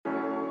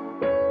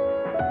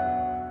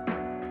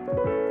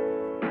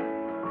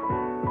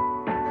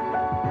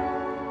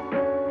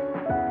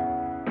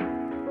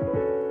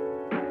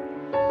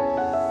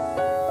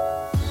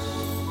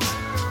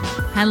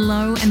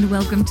Hello and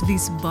welcome to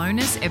this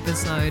bonus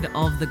episode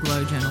of the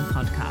Glow Journal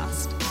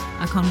podcast,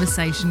 a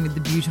conversation with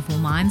the beautiful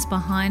minds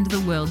behind the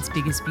world's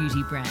biggest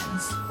beauty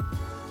brands.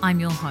 I'm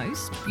your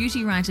host,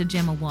 beauty writer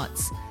Gemma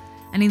Watts,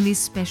 and in this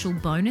special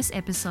bonus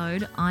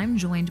episode, I'm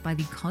joined by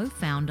the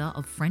co-founder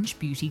of French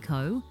Beauty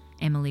Co.,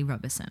 Emily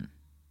Robison.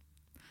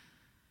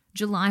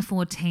 July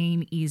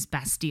 14 is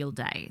Bastille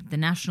Day, the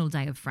National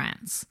Day of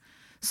France.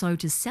 So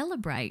to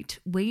celebrate,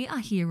 we are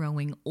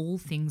heroing all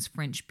things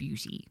French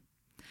beauty.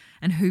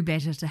 And who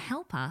better to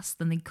help us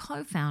than the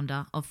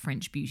co-founder of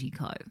French Beauty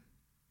Co.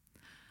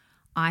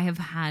 I have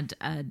had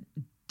a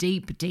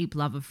deep, deep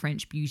love of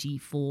French beauty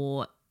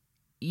for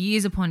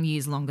years upon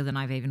years, longer than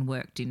I've even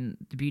worked in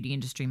the beauty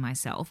industry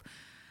myself.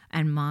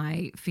 And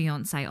my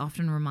fiance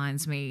often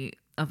reminds me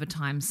of a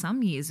time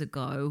some years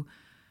ago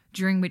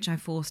during which I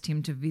forced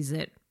him to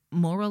visit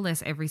more or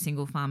less every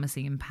single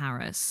pharmacy in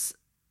Paris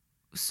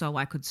so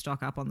I could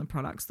stock up on the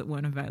products that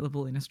weren't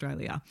available in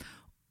Australia,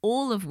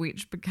 all of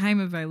which became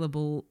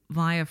available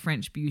via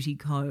French Beauty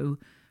Co.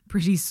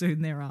 pretty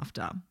soon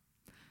thereafter.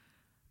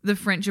 The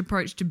French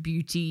approach to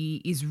beauty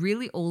is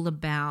really all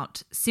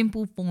about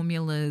simple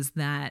formulas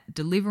that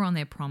deliver on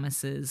their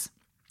promises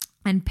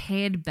and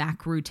pared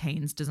back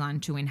routines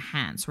designed to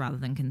enhance rather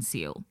than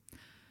conceal.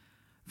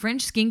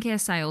 French skincare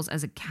sales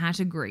as a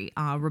category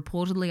are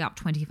reportedly up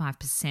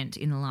 25%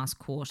 in the last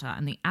quarter,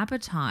 and the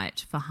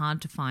appetite for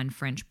hard-to-find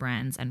French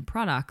brands and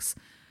products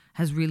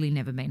has really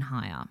never been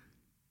higher.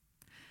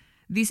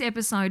 This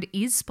episode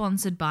is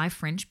sponsored by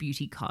French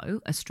Beauty Co.,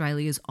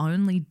 Australia's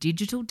only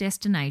digital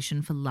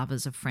destination for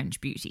lovers of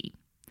French beauty.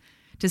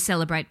 To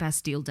celebrate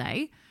Bastille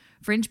Day,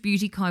 French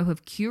Beauty Co.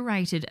 have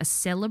curated a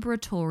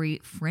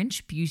celebratory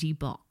French beauty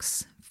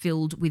box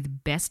filled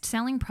with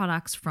best-selling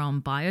products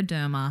from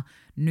Bioderma,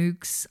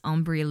 Nuxe,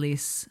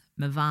 Embryolisse,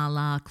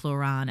 Mevala,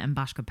 Chlorane and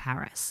Bashka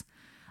Paris,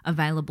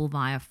 available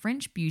via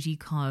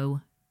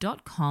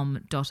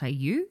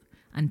frenchbeautyco.com.au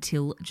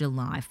until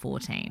July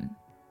 14.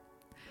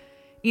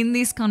 In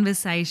this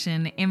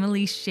conversation,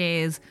 Emily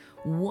shares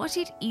what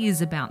it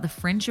is about the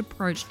French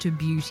approach to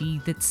beauty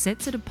that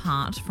sets it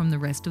apart from the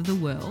rest of the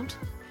world,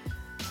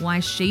 why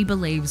she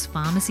believes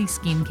pharmacy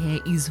skincare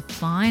is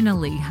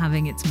finally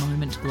having its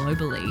moment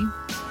globally,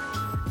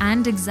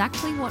 and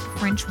exactly what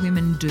French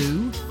women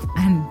do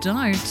and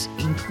don't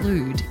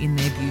include in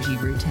their beauty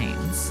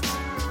routines.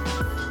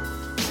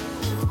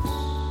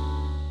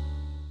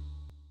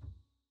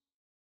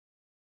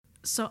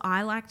 So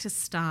I like to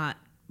start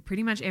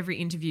pretty much every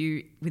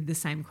interview with the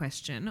same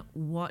question.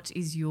 What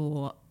is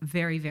your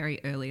very,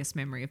 very earliest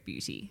memory of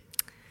beauty?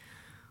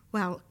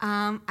 Well,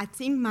 I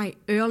think my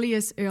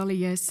earliest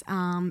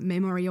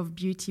memory of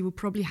beauty will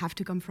probably have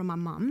to come from my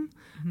mom.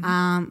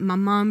 Mm-hmm. My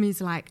mom is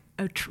like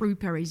a true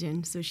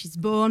Parisian. So she's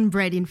born,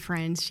 bred in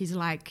France. She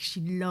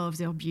loves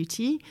her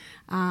beauty.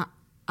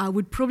 I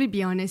would probably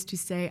be honest to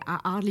say I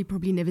hardly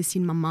probably never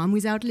seen my mom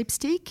without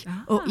lipstick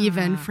or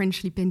even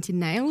Frenchly painted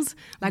nails.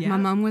 My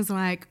mom was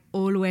like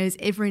always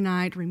every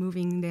night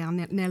removing their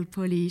nail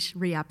polish,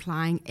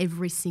 reapplying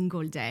every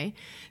single day.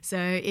 So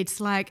it's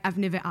like I've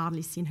never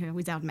hardly seen her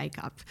without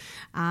makeup.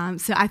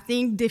 So I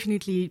think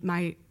definitely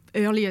my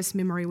earliest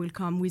memory will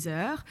come with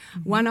her.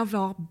 Mm-hmm. One of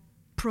our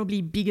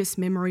probably biggest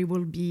memory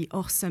will be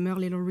our summer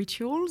little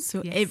rituals.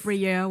 So every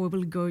year we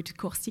will go to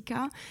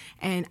Corsica,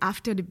 and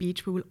after the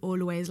beach we will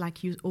always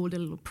use all the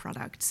little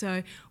products.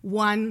 So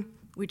one,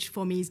 which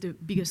for me is the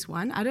biggest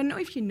one, I don't know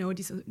if you know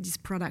this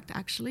product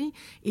actually.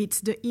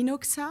 It's the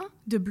Inoxa,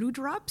 the blue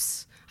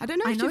drops. I don't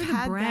know if you've had that. I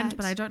know the brand,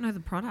 but I don't know the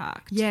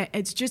product. Yeah,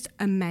 it's just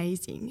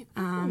amazing.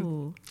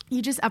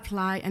 You just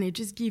apply and it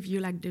just gives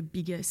you the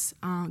biggest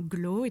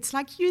glow. It's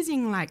like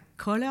using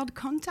colored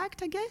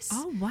contact, I guess.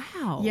 Oh,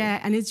 wow. Yeah,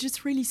 and it's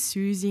just really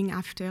soothing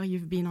after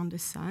you've been on the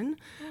sun.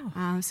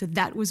 Oh. So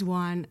that was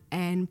one.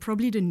 And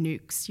probably the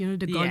Nuxe,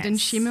 the golden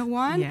shimmer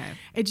one. Yeah.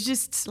 It's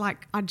just I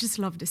just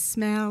love the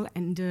smell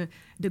and the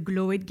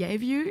glow it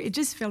gave you. It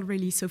just felt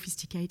really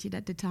sophisticated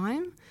at the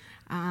time.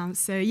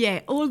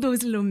 All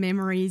those little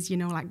memories,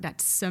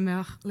 that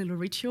summer little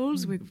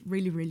rituals were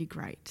really, really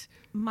great.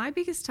 My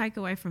biggest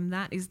takeaway from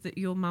that is that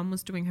your mum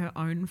was doing her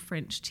own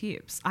French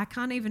tips. I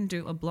can't even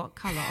do a block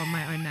colour on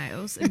my own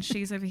nails, and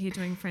she's over here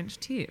doing French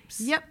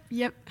tips.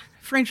 Yep.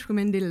 French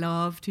women, they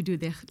love to do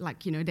their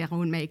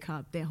own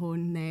makeup, their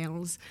own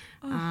nails.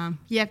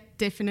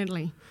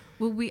 Definitely.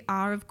 Well, we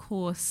are, of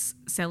course,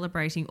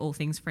 celebrating all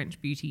things French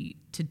beauty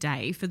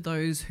today for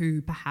those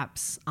who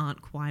perhaps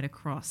aren't quite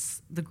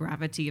across the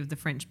gravity of the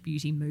French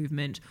beauty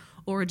movement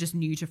or are just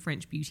new to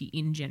French beauty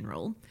in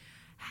general.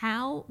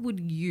 How would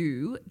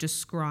you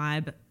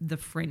describe the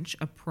French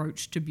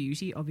approach to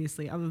beauty,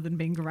 obviously, other than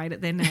being great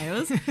at their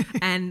nails,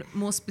 and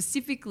more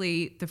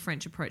specifically, the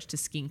French approach to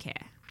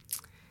skincare?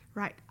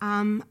 Right.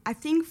 I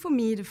think for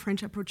me, the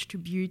French approach to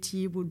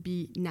beauty would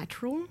be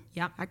natural,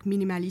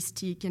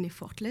 minimalistic and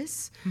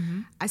effortless.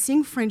 Mm-hmm. I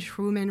think French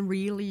women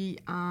really,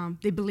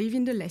 they believe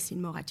in the less is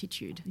more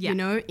attitude.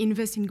 Yeah.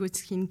 Invest in good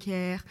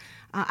skincare,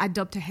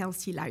 adopt a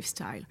healthy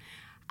lifestyle.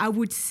 I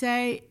would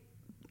say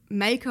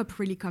makeup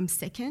really comes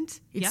second.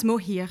 It's more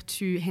here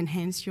to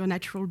enhance your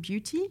natural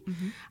beauty.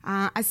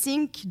 I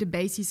think the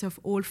basis of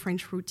all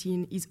French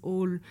routine is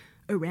all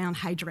around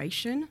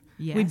hydration.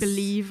 Yes. We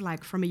believe,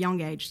 like from a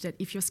young age, that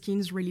if your skin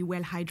is really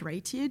well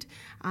hydrated,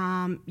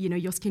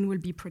 your skin will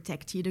be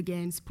protected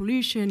against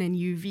pollution and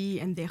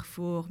UV, and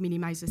therefore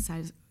minimize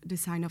the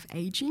sign of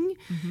aging.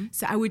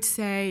 So I would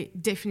say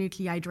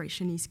definitely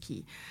hydration is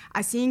key.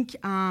 I think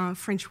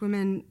French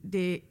women,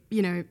 they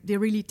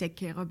really take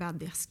care about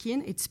their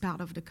skin. It's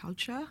part of the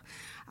culture.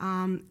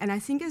 And I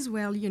think as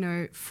well,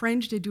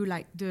 French, they do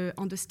like the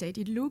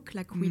understated look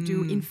like we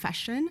do in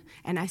fashion.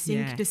 And I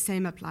think the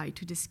same apply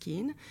to the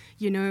skin.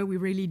 We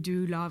really do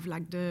love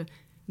like the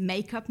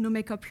makeup, no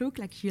makeup look,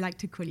 like you like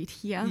to call it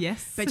here.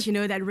 Yes. But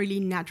that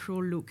really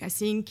natural look. I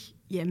think,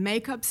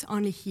 makeup's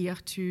only here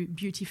to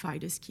beautify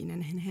the skin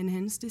and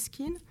enhance the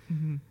skin.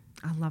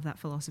 I love that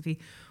philosophy.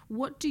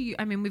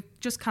 We've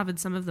just covered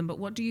some of them, but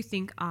what do you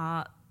think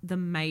are the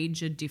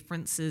major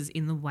differences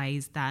in the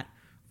ways that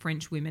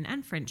French women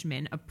and French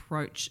men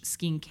approach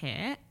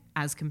skincare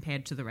as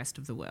compared to the rest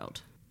of the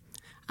world?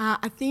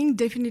 I think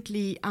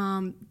definitely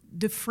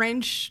the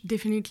French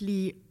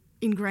definitely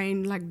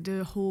ingrain like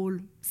the whole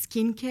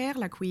skincare,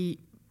 like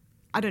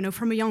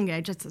from a young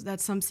age,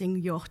 that's something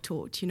you're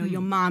taught. Your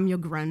mom, your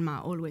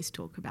grandma always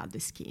talk about the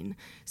skin.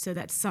 So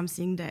that's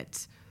something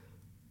that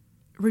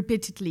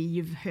repeatedly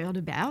you've heard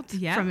about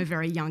from a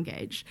very young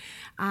age.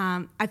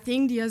 I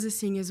think the other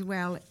thing as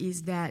well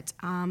is that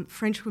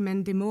French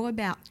women, they're more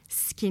about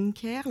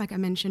skincare, like I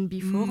mentioned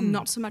before,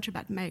 not so much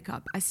about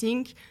makeup. I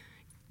think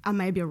I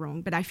may be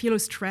wrong, but I feel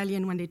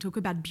Australian, when they talk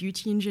about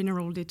beauty in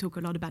general, they talk a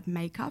lot about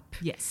makeup.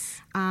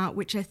 Yes.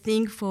 Which I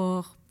think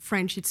for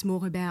French, it's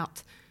more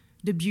about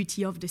the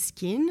beauty of the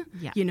skin,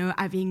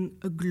 having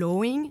a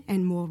glowing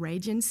and more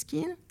radiant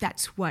skin.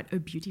 That's what a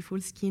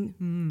beautiful skin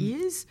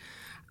is.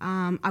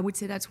 I would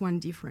say that's one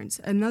difference.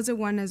 Another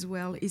one as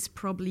well is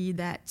probably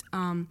that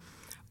the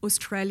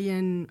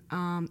Australian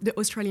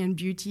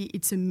beauty,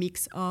 it's a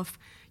mix of,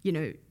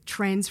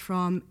 trends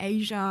from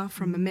Asia,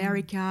 from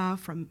America,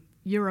 from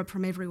Europe,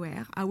 from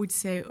everywhere. I would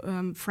say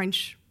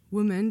French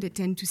women, they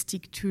tend to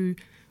stick to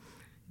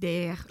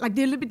they're a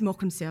little bit more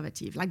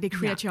conservative, like they're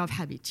creature of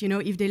habit.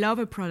 If they love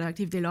a product,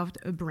 if they love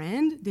a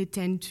brand, they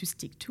tend to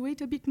stick to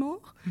it a bit more.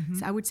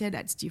 So I would say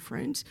that's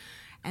different.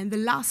 And the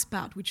last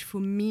part, which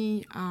for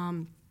me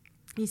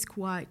is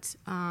quite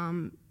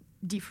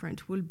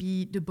different, will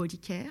be the body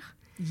care.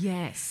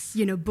 Yes.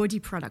 Body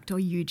products are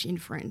huge in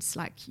France.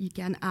 Like you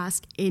can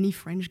ask any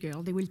French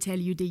girl, they will tell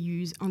you they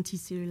use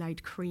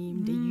anti-cellulite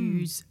cream, they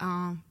use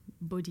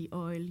body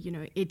oil.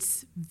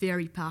 It's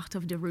very part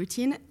of the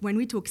routine. When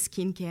we talk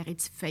skincare,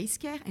 it's face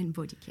care and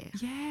body care.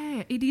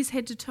 Yeah, it is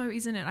head to toe,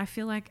 isn't it? I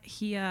feel like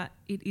here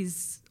it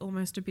is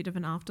almost a bit of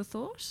an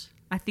afterthought.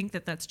 I think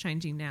that's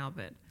changing now,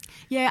 but...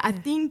 Yeah, I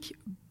think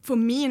for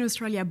me in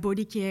Australia,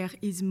 body care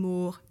is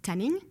more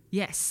tanning.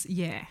 Yes,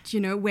 yeah.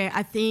 Where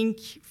I think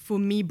for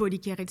me, body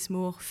care, it's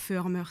more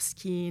firmer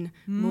skin,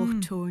 more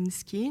toned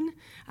skin.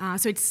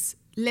 So it's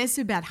less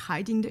about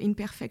hiding the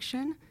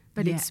imperfection,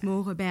 but it's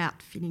more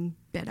about feeling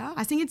better.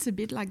 I think it's a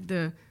bit like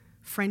the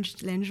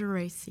French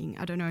lingerie thing.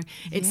 I don't know.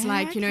 It's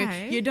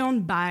you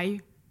don't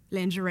buy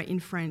lingerie in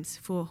France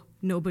for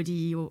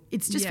nobody, or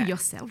it's just for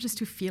yourself, just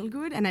to feel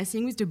good. And I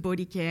think with the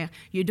body care,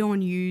 you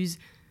don't use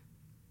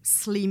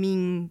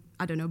slimming,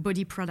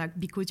 body product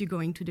because you're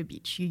going to the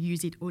beach. You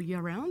use it all year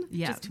round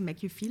just to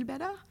make you feel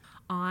better.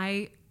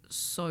 I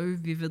so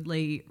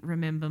vividly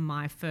remember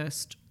my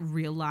first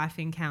real life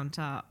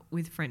encounter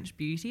with French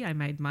beauty. I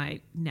made my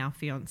now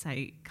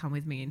fiance come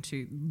with me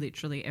into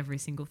literally every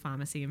single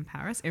pharmacy in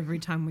Paris. Every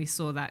time we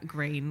saw that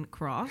green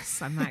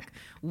cross, I'm like,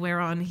 we're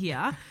on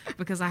here,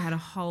 because I had a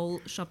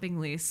whole shopping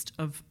list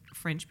of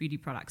French beauty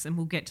products, and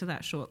we'll get to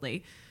that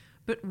shortly.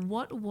 But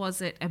what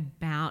was it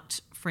about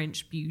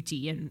French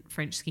beauty and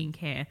French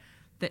skincare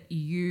that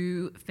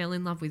you fell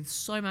in love with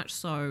so much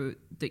so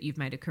that you've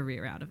made a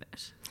career out of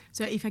it?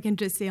 So if I can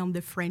just say on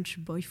the French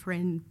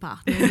boyfriend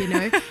partner,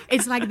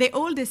 it's like they're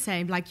all the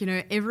same. Like,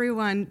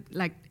 everyone,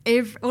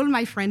 all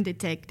my friends, they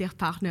take their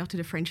partner to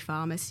the French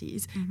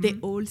pharmacies. They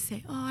all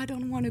say, oh, I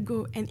don't want to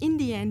go. And in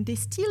the end, they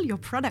steal your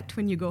product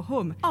when you go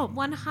home. Oh,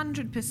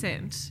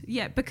 100%.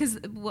 Yeah, because,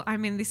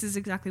 this is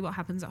exactly what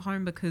happens at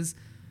home because,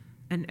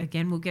 and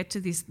again, we'll get to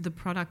this, the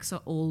products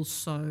are all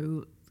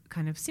so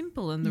kind of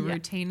simple and the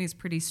routine is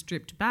pretty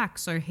stripped back,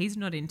 so he's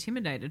not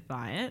intimidated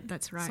by it.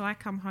 That's right. So I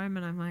come home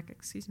and I'm like,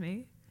 excuse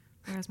me,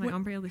 where's my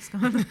ombre list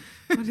gone?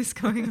 What is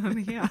going on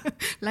here?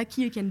 Like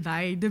you can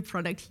buy the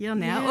product here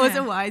now,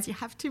 otherwise you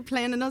have to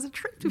plan another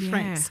trip to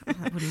France.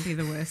 That wouldn't be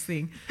the worst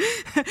thing.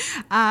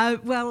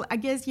 Well, I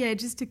guess,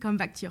 just to come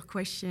back to your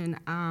question,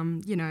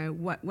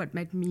 what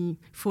made me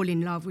fall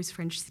in love with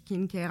French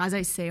skincare? As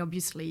I say,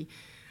 obviously,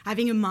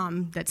 having a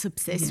mom that's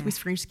obsessed with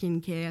French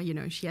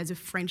skincare, she has a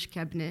French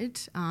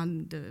cabinet,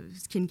 and the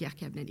skincare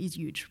cabinet is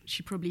huge.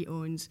 She probably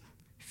owns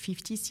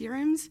 50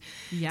 serums.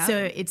 Yeah. So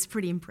it's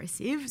pretty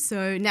impressive.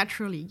 So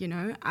naturally,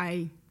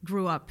 I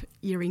grew up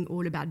hearing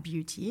all about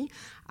beauty.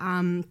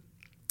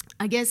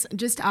 I guess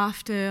just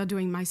after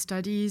doing my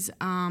studies,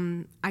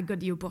 I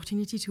got the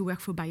opportunity to work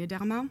for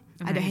Bioderma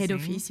at the head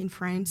office in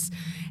France.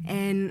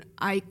 And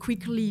I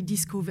quickly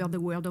discovered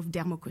the world of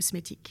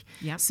dermocosmetic.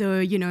 Yep.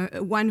 So,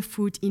 1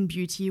 foot in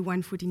beauty,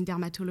 1 foot in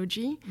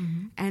dermatology.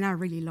 And I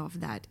really love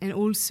that. And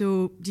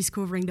also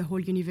discovering the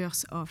whole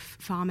universe of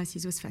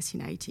pharmacies was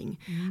fascinating.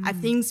 I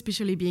think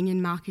especially being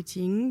in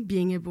marketing,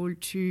 being able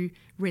to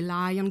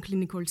rely on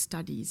clinical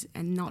studies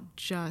and not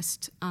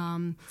just,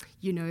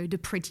 the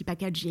pretty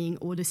packaging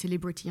or the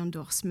celebrity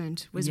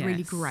endorsement was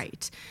really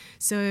great.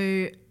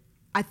 So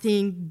I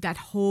think that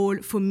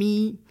for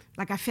me,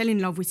 I fell in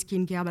love with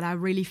skincare, but I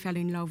really fell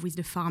in love with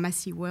the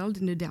pharmacy world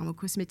and the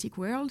dermocosmetic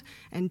world.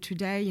 And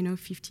today,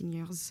 15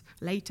 years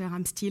later,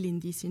 I'm still in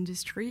this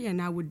industry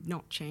and I would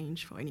not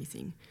change for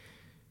anything.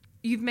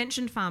 You've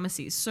mentioned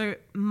pharmacies. So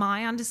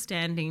my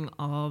understanding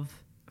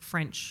of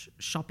French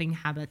shopping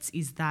habits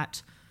is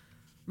that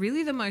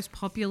really the most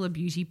popular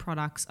beauty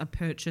products are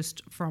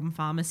purchased from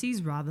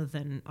pharmacies rather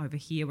than over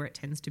here where it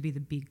tends to be the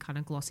big kind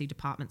of glossy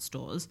department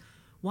stores.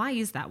 Why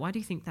is that? Why do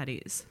you think that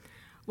is?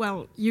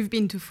 Well, you've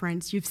been to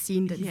France. You've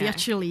seen that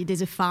virtually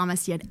there's a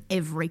pharmacy at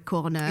every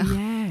corner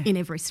in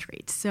every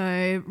street.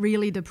 So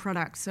really the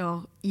products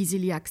are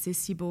easily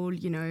accessible.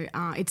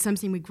 It's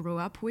something we grow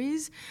up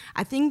with.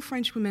 I think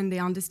French women, they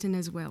understand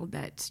as well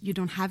that you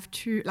don't have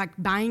to,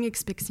 buying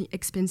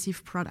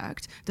expensive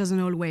product doesn't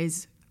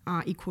always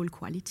equal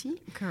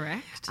quality.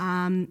 Correct.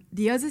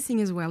 The other thing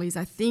as well is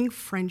I think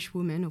French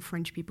women or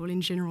French people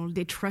in general,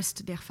 they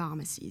trust their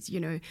pharmacies.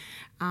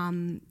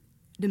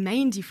 The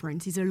main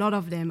difference is a lot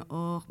of them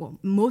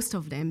most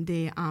of them,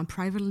 they are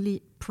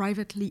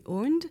privately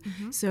owned.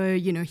 So,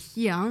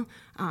 here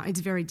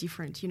it's very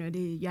different.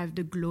 You have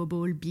the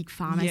global big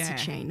pharmacy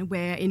chain,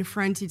 where in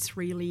France it's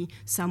really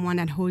someone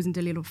that owns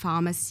the little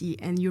pharmacy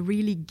and you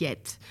really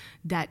get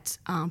that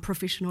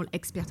professional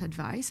expert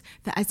advice.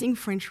 That I think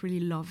French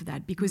really love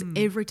that because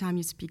every time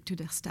you speak to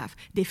their staff,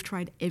 they've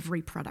tried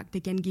every product.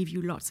 They can give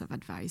you lots of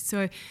advice.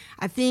 So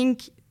I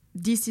think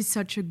this is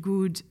such a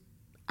good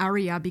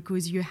area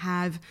because you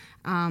have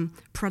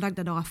products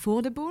that are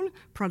affordable,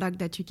 products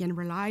that you can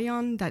rely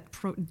on, that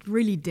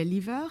really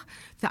deliver.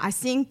 So I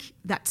think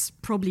that's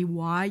probably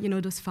why,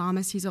 those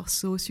pharmacies are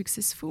so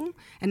successful.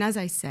 And as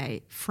I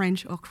say,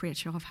 French are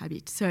creature of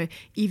habit. So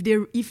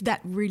if that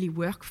really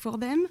works for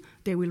them,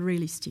 they will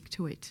really stick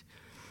to it.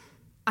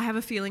 I have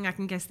a feeling I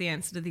can guess the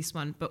answer to this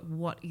one, but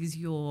what is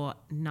your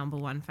number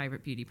one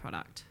favourite beauty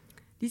product?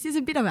 This is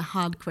a bit of a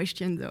hard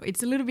question, though.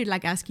 It's a little bit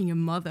like asking a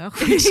mother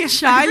which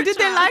child do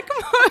they like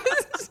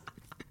most.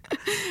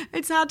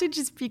 It's hard to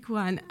just pick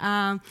one.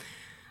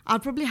 I'll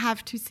probably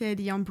have to say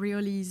the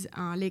Embryolisse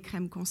Lait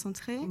Crème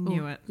Concentré,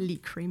 or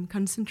Lait Cream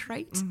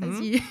Concentrate, as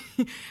you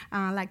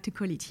like to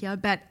call it here.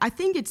 But I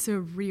think it's a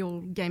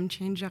real game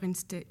changer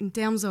in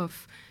terms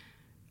of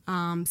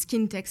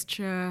skin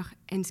texture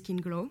and skin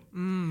glow.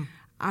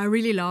 I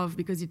really love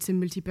because it's a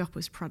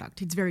multi-purpose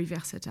product. It's very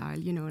versatile.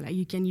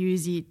 You can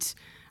use it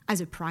as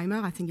a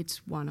primer. I think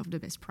it's one of the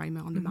best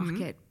primer on the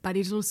market, but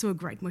it's also a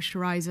great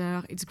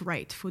moisturizer. It's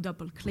great for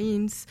double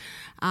cleans.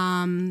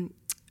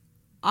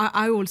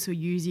 I also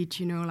use it,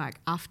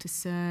 after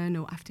sun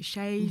or after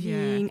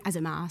shaving as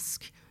a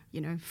mask.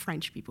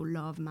 French people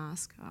love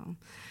masks.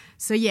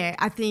 So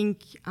I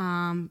think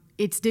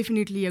it's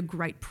definitely a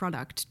great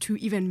product to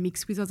even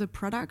mix with other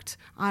products.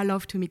 I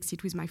love to mix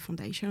it with my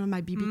foundation or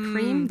my BB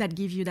cream that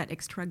give you that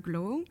extra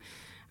glow.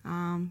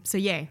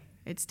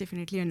 It's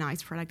definitely a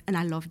nice product, and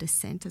I love the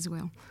scent as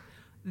well.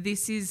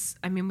 This is,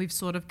 we've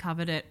sort of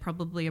covered it,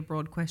 probably a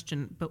broad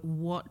question, but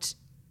what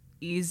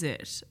is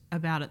it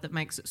about it that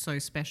makes it so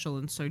special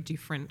and so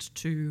different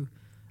to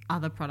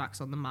other products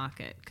on the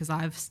market? Because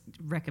I've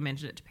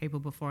recommended it to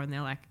people before and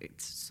they're like,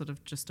 it's sort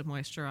of just a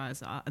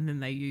moisturizer, and then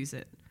they use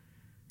it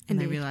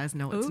and they realise,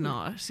 no, it's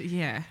not.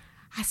 Yeah.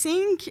 I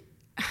think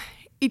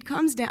it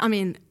comes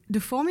down, the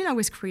formula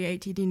was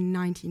created in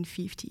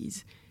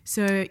 1950s.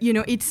 So,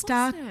 it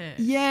started.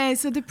 Yeah,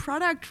 so the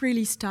product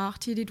really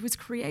started. It was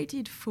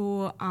created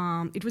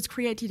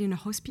in a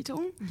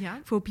hospital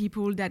for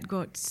people that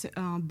got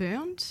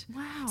burned.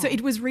 Wow. So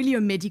it was really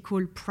a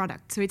medical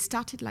product. So it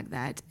started like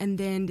that. And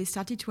then they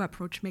started to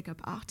approach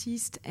makeup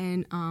artists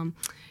and,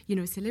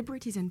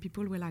 celebrities, and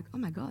people were like, oh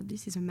my God,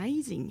 this is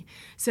amazing.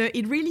 So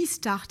it really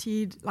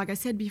started, like I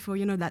said before,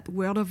 that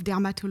world of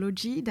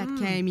dermatology that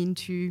came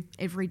into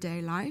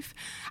everyday life.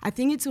 I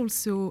think it's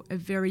also a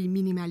very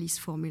minimalist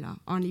formula.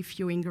 Only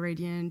few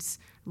ingredients,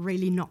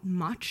 really not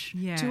much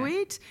to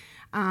it.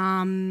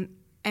 And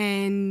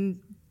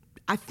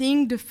I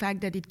think the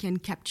fact that it can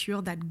capture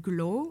that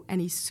glow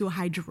and is so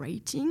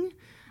hydrating,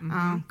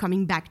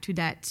 coming back to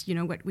that,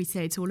 what we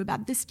say, it's all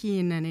about the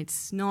skin and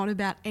it's not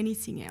about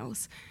anything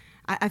else.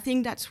 I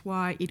think that's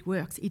why it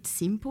works. It's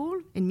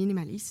simple and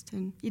minimalist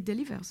and it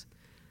delivers.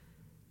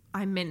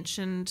 I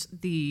mentioned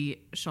the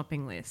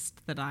shopping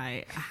list that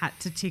I had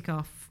to tick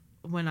off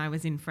when I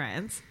was in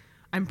France.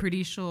 I'm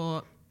pretty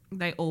sure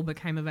they all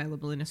became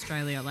available in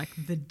Australia like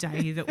the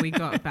day that we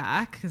got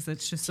back, because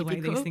that's just the way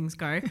these things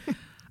go.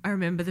 I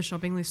remember the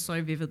shopping list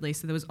so vividly.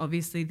 So there was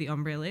obviously the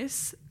ombre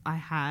list. I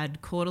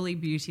had Quarterly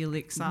Beauty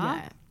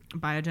Elixir,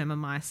 Bioderma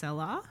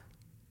Micellar,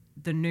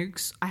 the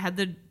Nukes. I had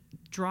the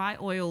dry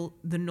oil,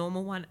 the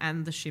normal one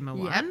and the shimmer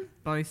one.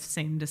 Both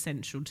seemed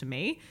essential to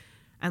me.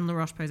 And La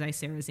Roche-Posay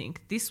CeraZinc.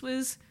 This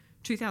was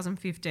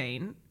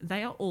 2015.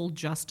 They are all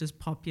just as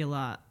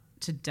popular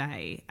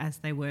today as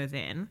they were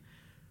then.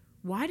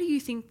 Why do you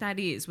think that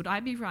is? Would I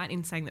be right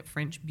in saying that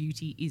French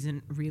beauty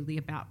isn't really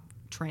about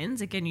trends?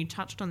 Again, you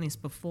touched on this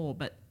before,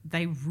 but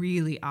they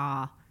really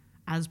are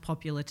as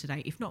popular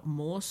today, if not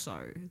more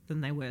so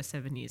than they were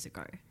 7 years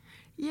ago.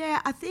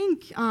 Yeah, I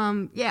think,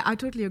 I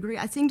totally agree.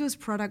 I think those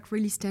products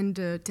really stand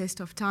the test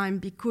of time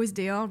because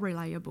they are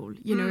reliable.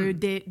 You know,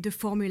 the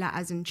formula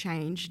hasn't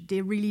changed.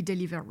 They really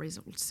deliver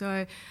results.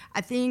 So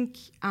I think,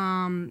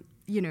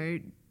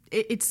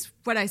 it's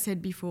what I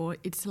said before.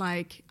 It's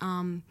like,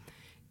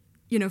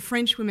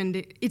 French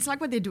women, it's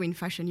like what they do in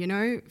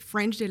fashion,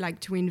 French, they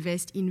like to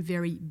invest in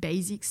very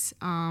basics,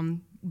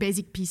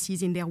 basic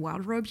pieces in their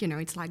wardrobe.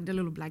 It's like the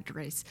little black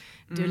dress,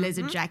 the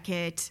leather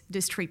jacket,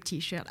 the striped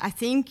T-shirt. I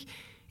think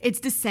it's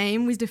the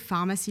same with the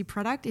pharmacy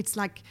product. It's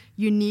like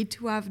you need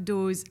to have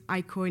those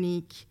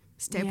iconic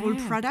staple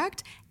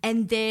product,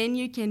 and then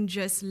you can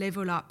just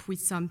level up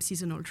with some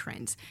seasonal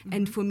trends.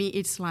 And for me,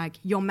 it's like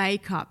your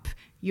makeup,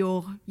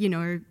 your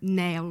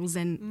nails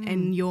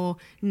and your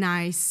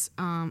nice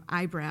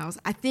eyebrows.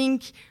 I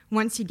think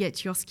once you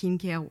get your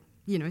skincare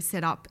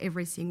set up,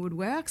 everything would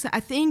work. So I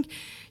think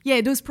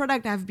those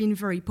products have been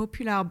very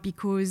popular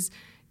because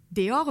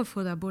they are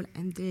affordable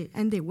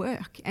and they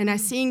work. And I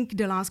think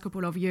the last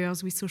couple of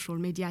years with social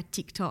media,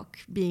 TikTok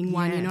being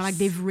one,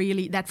 they've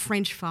really, that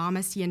French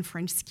pharmacy and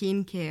French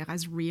skincare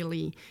has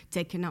really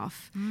taken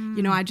off.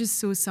 I just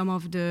saw some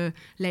of the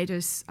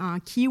latest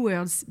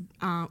keywords.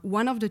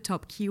 One of the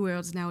top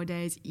keywords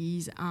nowadays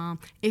is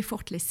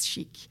effortless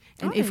chic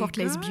and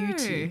effortless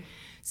beauty.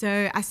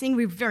 So I think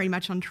we're very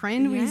much on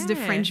trend with the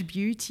French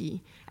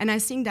beauty. And I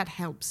think that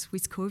helps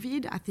with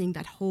COVID. I think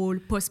that whole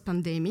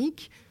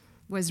post-pandemic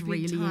was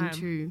really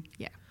into,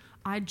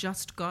 I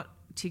just got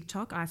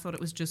TikTok. I thought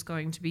it was just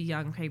going to be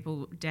young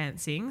people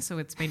dancing. So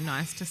it's been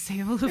nice to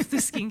see all of the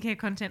skincare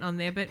content on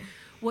there. But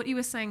what you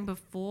were saying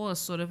before,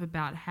 sort of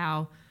about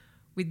how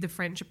with the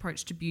French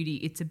approach to beauty,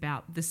 it's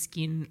about the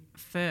skin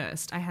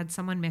first. I had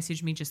someone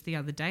message me just the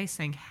other day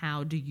saying,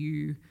 how do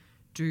you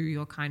do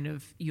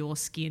your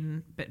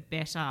skin but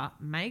better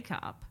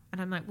makeup? And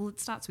I'm like, well, it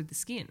starts with the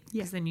skin,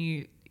 because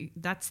then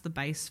that's the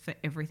base for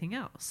everything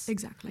else.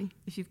 Exactly.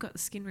 If you've got the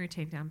skin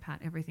routine down pat,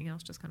 everything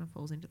else just kind of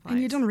falls into place.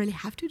 And you don't really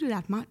have to do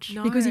that much.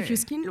 No. Because if your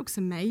skin looks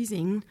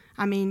amazing,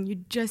 I mean, you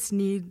just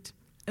need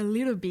a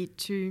little bit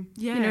to,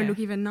 look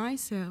even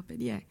nicer. But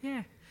yeah.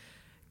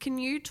 Can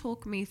you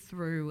talk me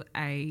through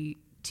a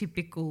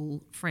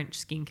typical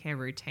French skincare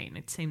routine?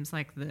 It seems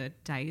like the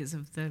days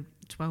of the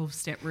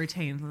 12-step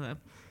routine are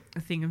a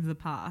thing of the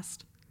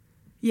past.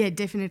 Yeah,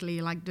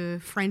 definitely. Like the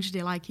French,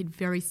 they like it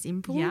very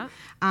simple. So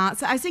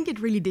I think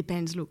it really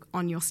depends,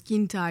 on your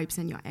skin types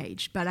and your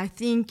age. But I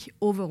think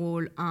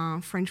overall,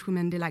 French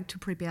women, they like to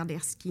prepare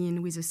their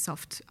skin with a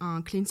soft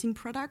cleansing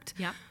product.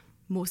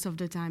 Most of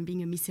the time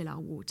being a micellar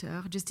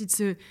water. Just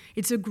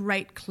it's a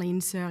great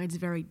cleanser. It's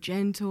very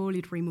gentle.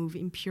 It removes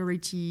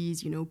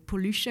impurities,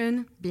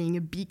 pollution being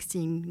a big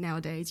thing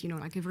nowadays,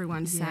 like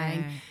everyone's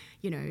saying.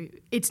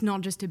 It's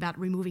not just about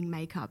removing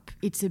makeup.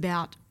 It's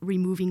about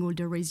removing all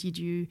the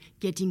residue,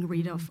 getting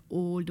rid of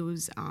all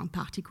those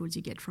particles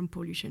you get from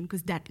pollution,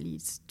 because that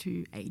leads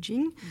to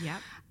aging.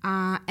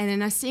 And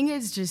then I think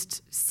it's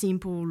just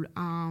simple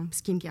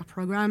skincare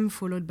program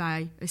followed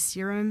by a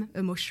serum,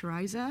 a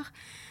moisturizer.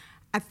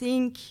 I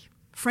think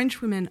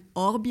French women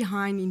are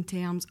behind in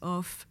terms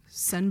of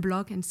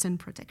sunblock and sun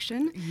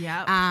protection.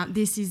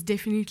 This is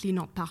definitely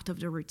not part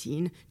of the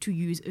routine to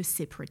use a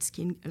separate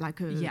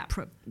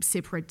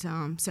separate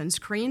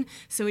sunscreen.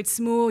 So it's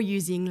more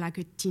using like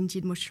a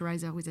tinted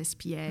moisturizer with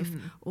SPF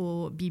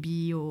or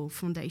BB or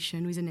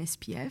foundation with an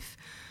SPF.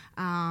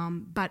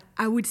 But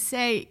I would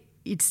say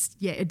it's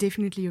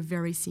definitely a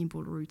very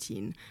simple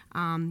routine.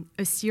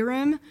 A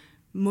serum,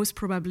 most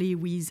probably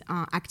with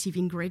active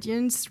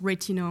ingredients,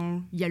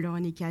 retinol,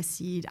 hyaluronic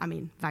acid,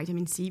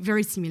 vitamin C,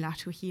 very similar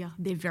to here.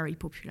 They're very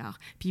popular.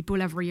 People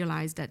have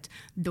realized that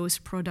those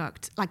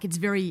products, it's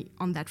very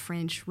on that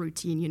French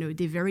routine,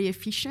 they're very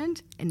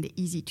efficient and they're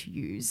easy to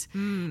use.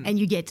 And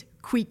you get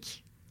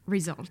quick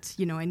results,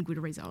 and good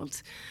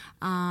results.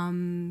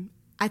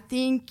 I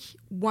think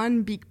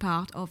one big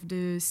part of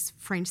the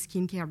French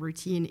skincare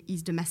routine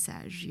is the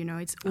massage.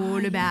 It's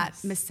all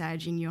about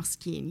massaging your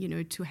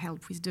skin, to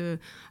help with the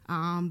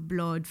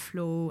blood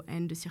flow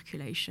and the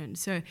circulation.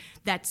 So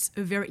that's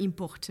a very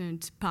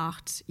important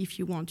part if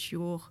you want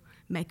your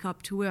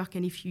makeup to work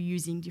and if you're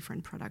using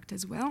different products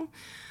as well.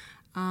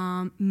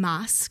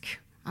 Mask.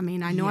 I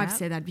know I've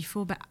said that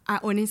before, but I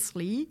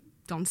honestly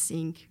don't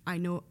think I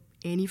know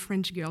any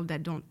French girl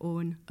that don't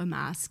own a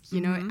mask.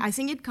 I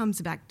think it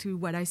comes back to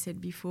what I said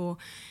before.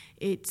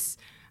 It's,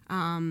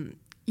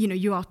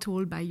 you are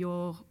told by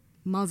your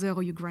mother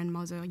or your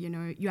grandmother,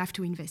 you have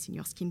to invest in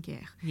your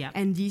skincare. Yeah.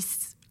 And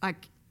this,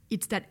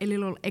 it's that a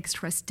little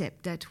extra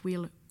step that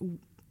will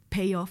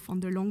pay off on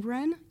the long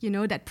run,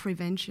 that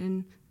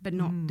prevention, but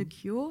not the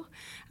cure.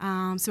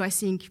 So I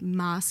think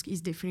mask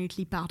is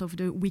definitely part of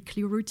the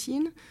weekly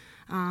routine,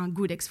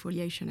 good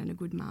exfoliation and a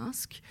good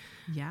mask.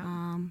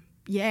 Yeah.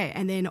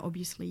 And then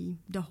obviously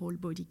the whole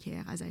body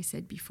care, as I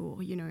said before,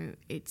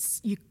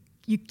 it's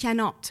you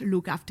cannot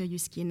look after your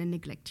skin and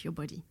neglect your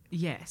body.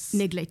 Yes.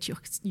 Neglect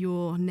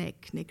your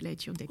neck,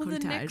 neglect your décolletage. Well, the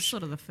neck's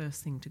sort of the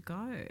first thing to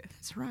go.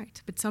 That's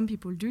right. But some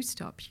people do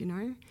stop,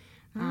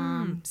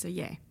 So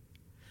yeah.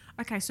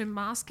 Okay, so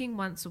masking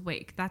once a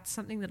week, that's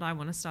something that I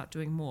want to start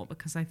doing more,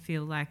 because I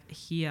feel like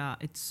here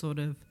it's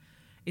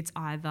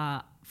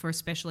either for a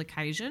special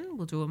occasion,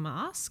 we'll do a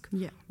mask,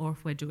 or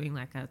if we're doing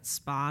like a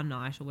spa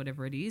night or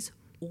whatever it is,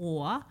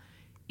 or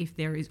if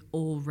there is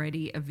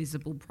already a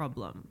visible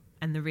problem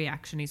and the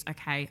reaction is,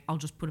 okay, I'll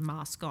just put a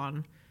mask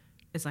on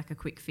as like a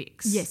quick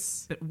fix.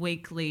 Yes. But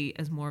weekly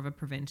as more of a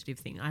preventative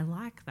thing. I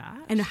like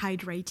that. And a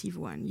hydrative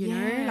one,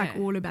 like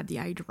all about the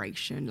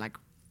hydration, like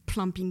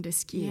plumping the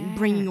skin, Yeah.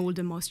 bringing all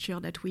the moisture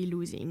that we're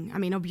losing. I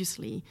mean,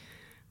 obviously,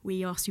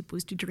 we are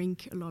supposed to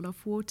drink a lot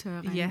of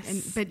water.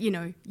 But,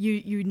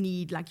 you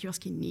need, like your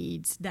skin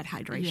needs that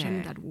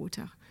hydration, that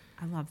water.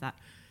 I love that.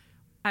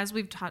 As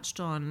we've touched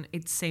on,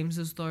 it seems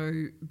as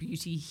though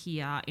beauty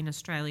here in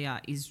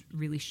Australia is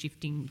really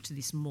shifting to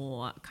this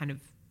more kind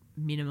of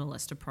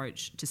minimalist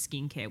approach to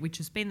skincare, which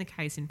has been the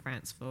case in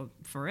France for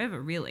forever,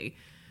 really.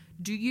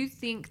 Do you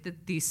think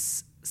that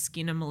this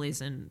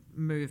skinimalism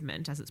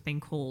movement, as it's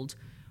been called,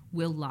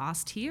 will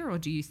last here, or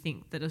do you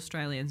think that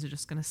Australians are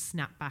just going to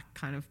snap back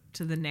kind of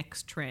to the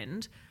next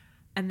trend?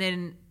 And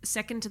then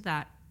second to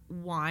that,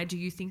 why do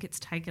you think it's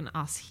taken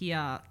us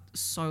here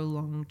so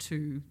long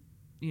to,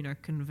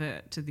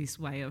 convert to this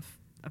way of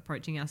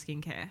approaching our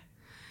skincare?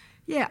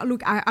 Yeah,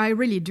 look, I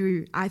really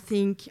do. I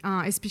think,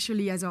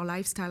 especially as our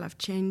lifestyle have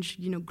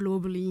changed,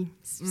 globally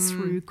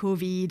through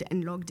COVID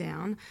and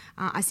lockdown,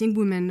 I think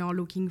women are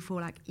looking for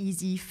like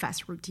easy,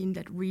 fast routine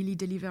that really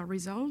deliver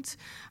results.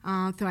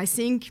 So I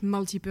think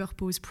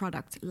multi-purpose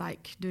products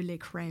like the Le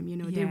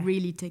Crème, they're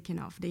really taken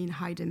off. They're in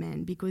high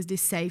demand because they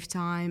save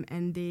time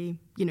and they,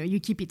 you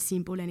keep it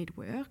simple and it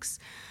works.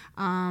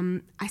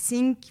 I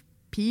think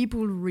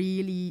people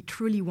really,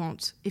 truly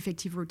want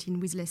effective routine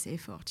with less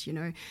effort,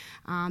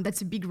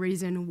 That's a big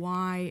reason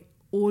why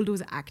all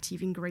those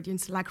active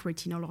ingredients like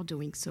retinol are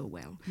doing so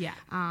well. Yeah.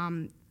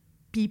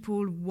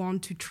 People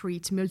want to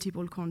treat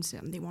multiple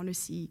concerns. They want to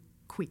see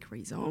quick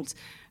results,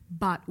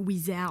 but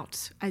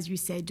without, as you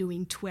say,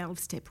 doing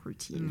 12-step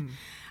routine.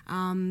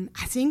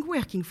 I think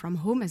working from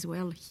home as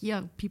well,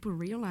 here people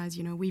realize,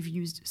 we've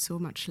used so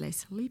much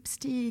less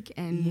lipstick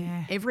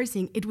and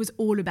everything. It was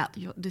all about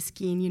the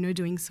skin,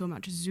 doing so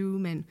much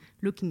Zoom and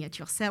looking at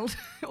yourself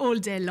all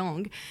day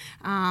long.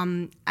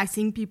 I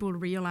think people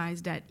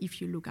realize that if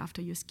you look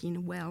after your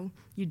skin well,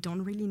 you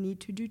don't really need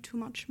to do too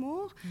much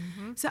more.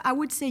 So I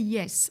would say,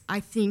 yes, I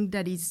think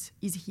that is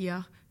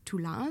here to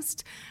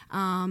last.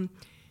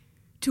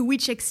 To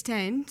which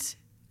extent,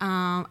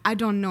 I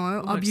don't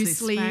know.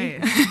 Obviously,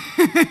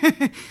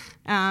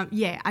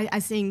 I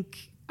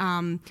think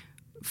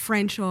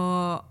French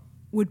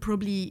would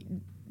probably,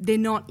 they're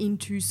not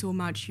into so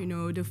much,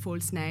 the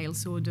false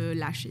nails or the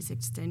lashes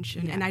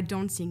extension. And I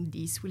don't think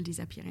this will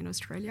disappear in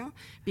Australia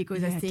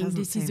because I think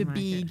this is a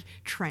big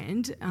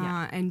trend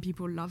and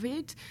people love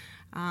it.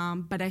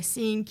 But I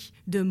think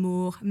the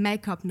more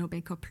makeup, no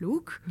makeup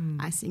look,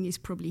 I think is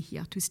probably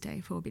here to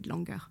stay for a bit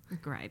longer.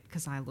 Great,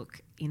 because I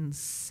look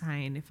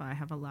insane if I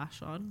have a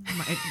lash on.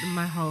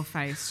 My whole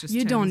face just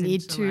You turns don't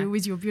need into to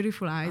with your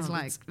beautiful eyes.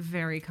 It's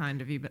very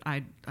kind of you, but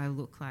I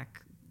look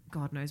like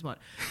God knows what.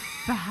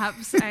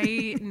 Perhaps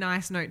a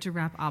nice note to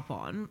wrap up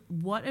on.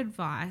 What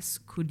advice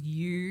could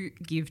you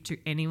give to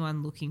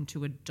anyone looking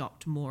to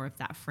adopt more of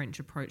that French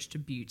approach to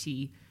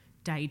beauty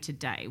day to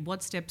day?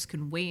 What steps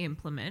can we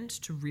implement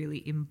to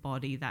really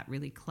embody that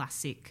really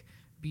classic,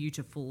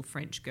 beautiful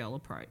French girl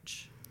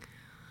approach?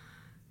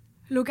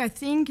 Look, I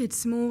think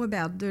it's more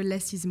about the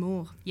less is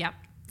more. Yep.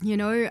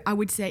 I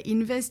would say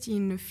invest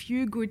in a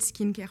few good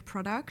skincare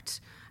products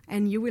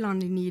and you will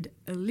only need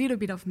a little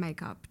bit of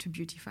makeup to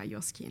beautify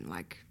your skin.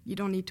 Like, you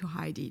don't need to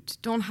hide it.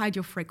 Don't hide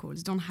your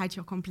freckles. Don't hide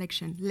your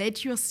complexion.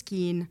 Let your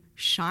skin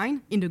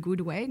shine in a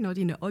good way, not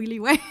in an oily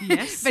way,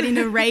 yes, but in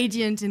a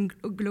radiant and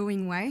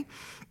glowing way.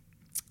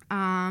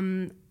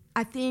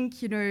 I think,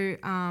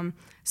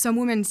 some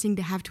women think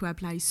they have to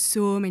apply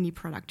so many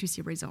products to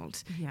see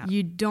results. Yeah.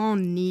 You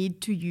don't need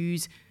to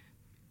use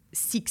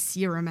 6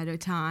 serum at a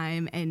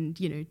time and,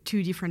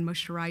 2 different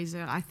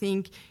moisturizer. I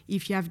think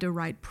if you have the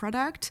right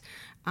product,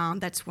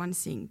 that's one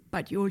thing.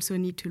 But you also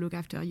need to look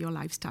after your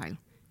lifestyle,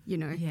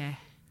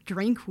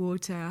 Drink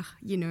water,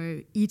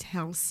 eat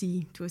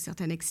healthy to a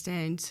certain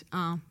extent.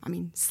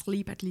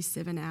 Sleep at least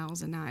 7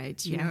 hours a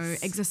night,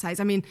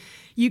 exercise.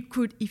 You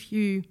could, if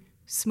you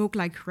smoke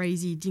like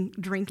crazy,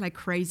 drink like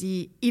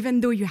crazy, even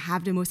though you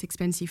have the most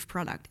expensive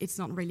product, it's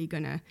not really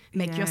going to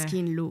make your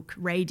skin look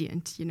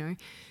radiant, you know.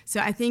 So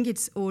I think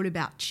it's all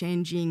about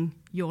changing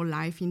your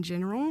life in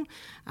general.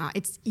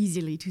 It's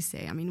easily to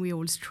say. I mean, we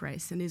all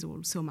stress and there's all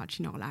so much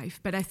in our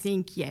life. But I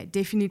think,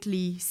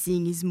 definitely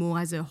seeing is more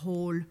as a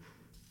whole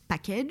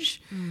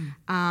package.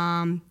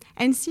 And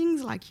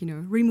things like,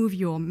 remove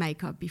your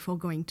makeup before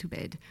going to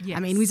bed. Yes. I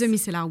mean, with the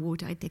micellar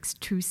water, it takes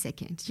 2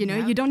 seconds.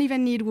 You don't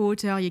even need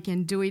water. You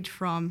can do it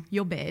from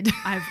your bed.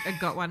 I've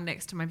got one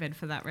next to my bed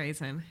for that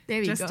reason.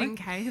 There we go. Just in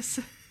case.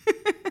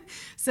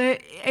 So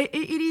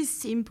it is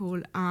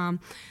simple.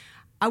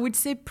 I would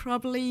say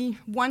probably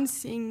one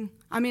thing,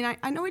 I mean,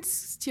 I know it's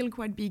still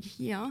quite big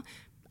here.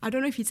 I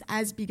don't know if it's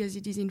as big as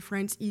it is in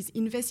France, is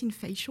invest in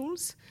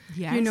facials.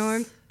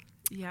 Yes.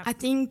 Yeah. I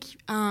think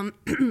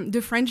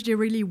the French, they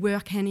really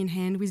work hand in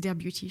hand with their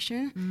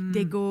beautician.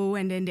 They go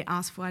and then they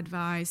ask for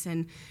advice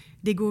and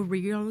they go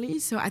regularly.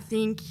 So I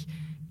think,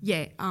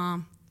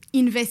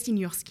 invest in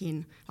your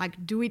skin.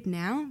 Like, do it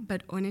now,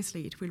 but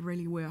honestly, it will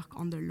really work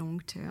on the long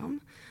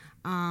term.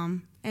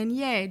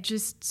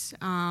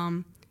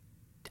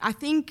 I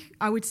think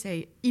I would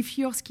say if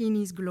your skin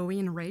is glowy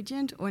and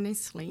radiant,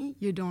 honestly,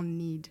 you don't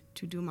need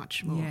to do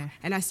much more. Yeah.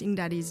 And I think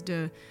that is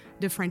the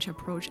French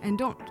approach. And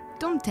don't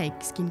take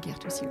skincare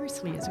too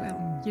seriously as well.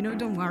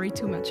 Don't worry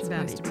too much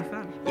about it. It's supposed to be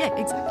fun. Yeah,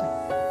 exactly.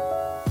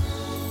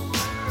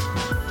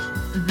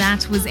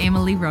 That was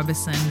Emily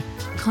Roberson,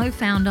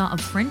 co-founder of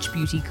French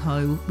Beauty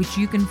Co., which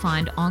you can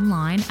find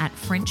online at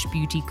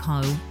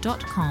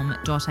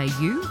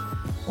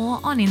frenchbeautyco.com.au or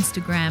on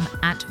Instagram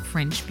at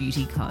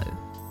frenchbeautyco.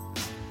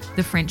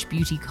 The French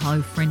Beauty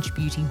Co. French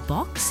Beauty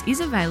Box is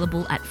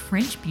available at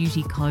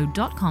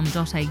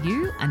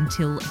frenchbeautyco.com.au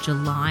until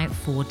July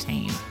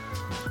 14.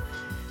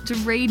 To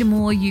read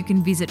more, you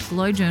can visit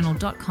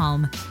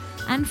glowjournal.com.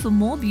 And for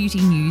more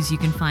beauty news, you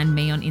can find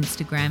me on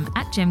Instagram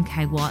at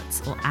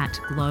gemkwatts or at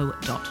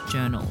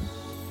glow.journal.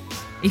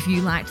 If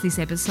you liked this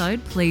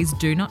episode, please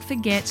do not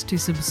forget to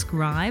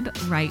subscribe,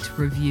 rate,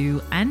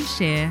 review, and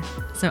share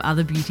so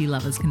other beauty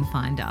lovers can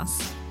find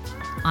us.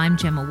 I'm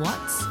Gemma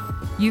Watts.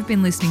 You've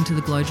been listening to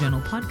the Glow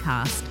Journal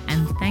podcast,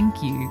 and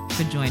thank you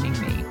for joining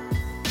me.